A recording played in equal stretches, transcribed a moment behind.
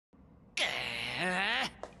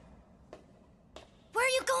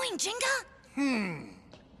doing, Gingka?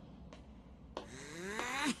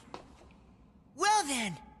 Well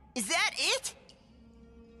then, is that it?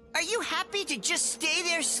 Are you happy to just stay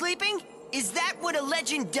there sleeping? Is that what a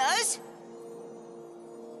legend does?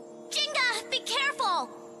 Gingka, be careful!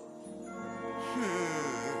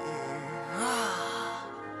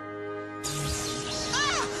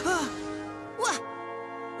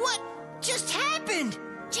 What just happened?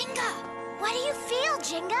 Gingka, what do you feel,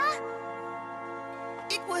 Gingka?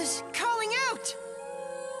 It was calling out.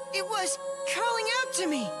 It was calling out to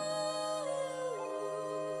me.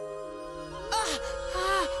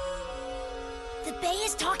 The Bay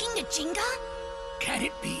is talking to Gingka? Can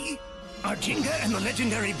it be? Are Gingka and the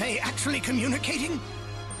legendary Bay actually communicating?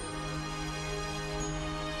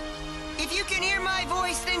 If you can hear my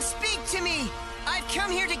voice, then speak to me. I've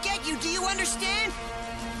come here to get you, do you understand?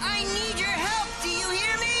 I need your help, do you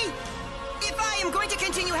hear me? If I am going to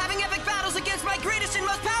continue having epic battles against my greatest and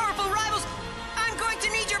most powerful rivals, I'm going to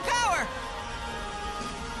need your power.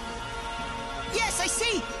 Yes, I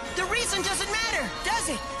see. The reason doesn't matter, does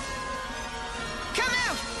it? Come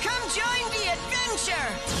out! Come join the adventure!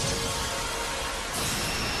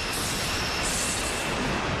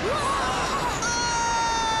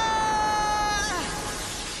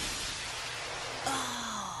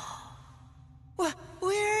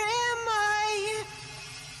 Where am I?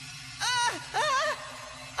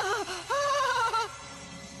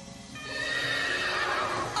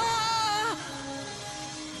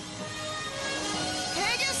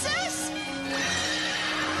 Pegasus?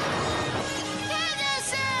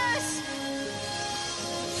 Pegasus!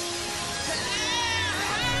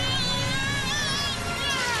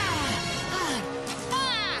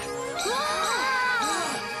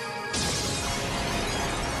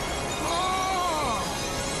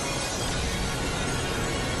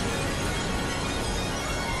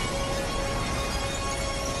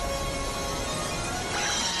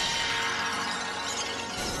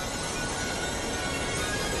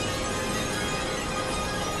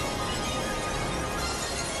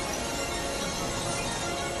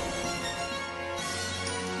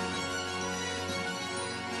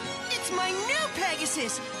 It's my new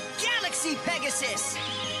Pegasus! Galaxy Pegasus!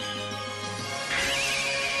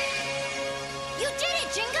 You did it,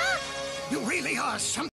 Gingka! You really are something.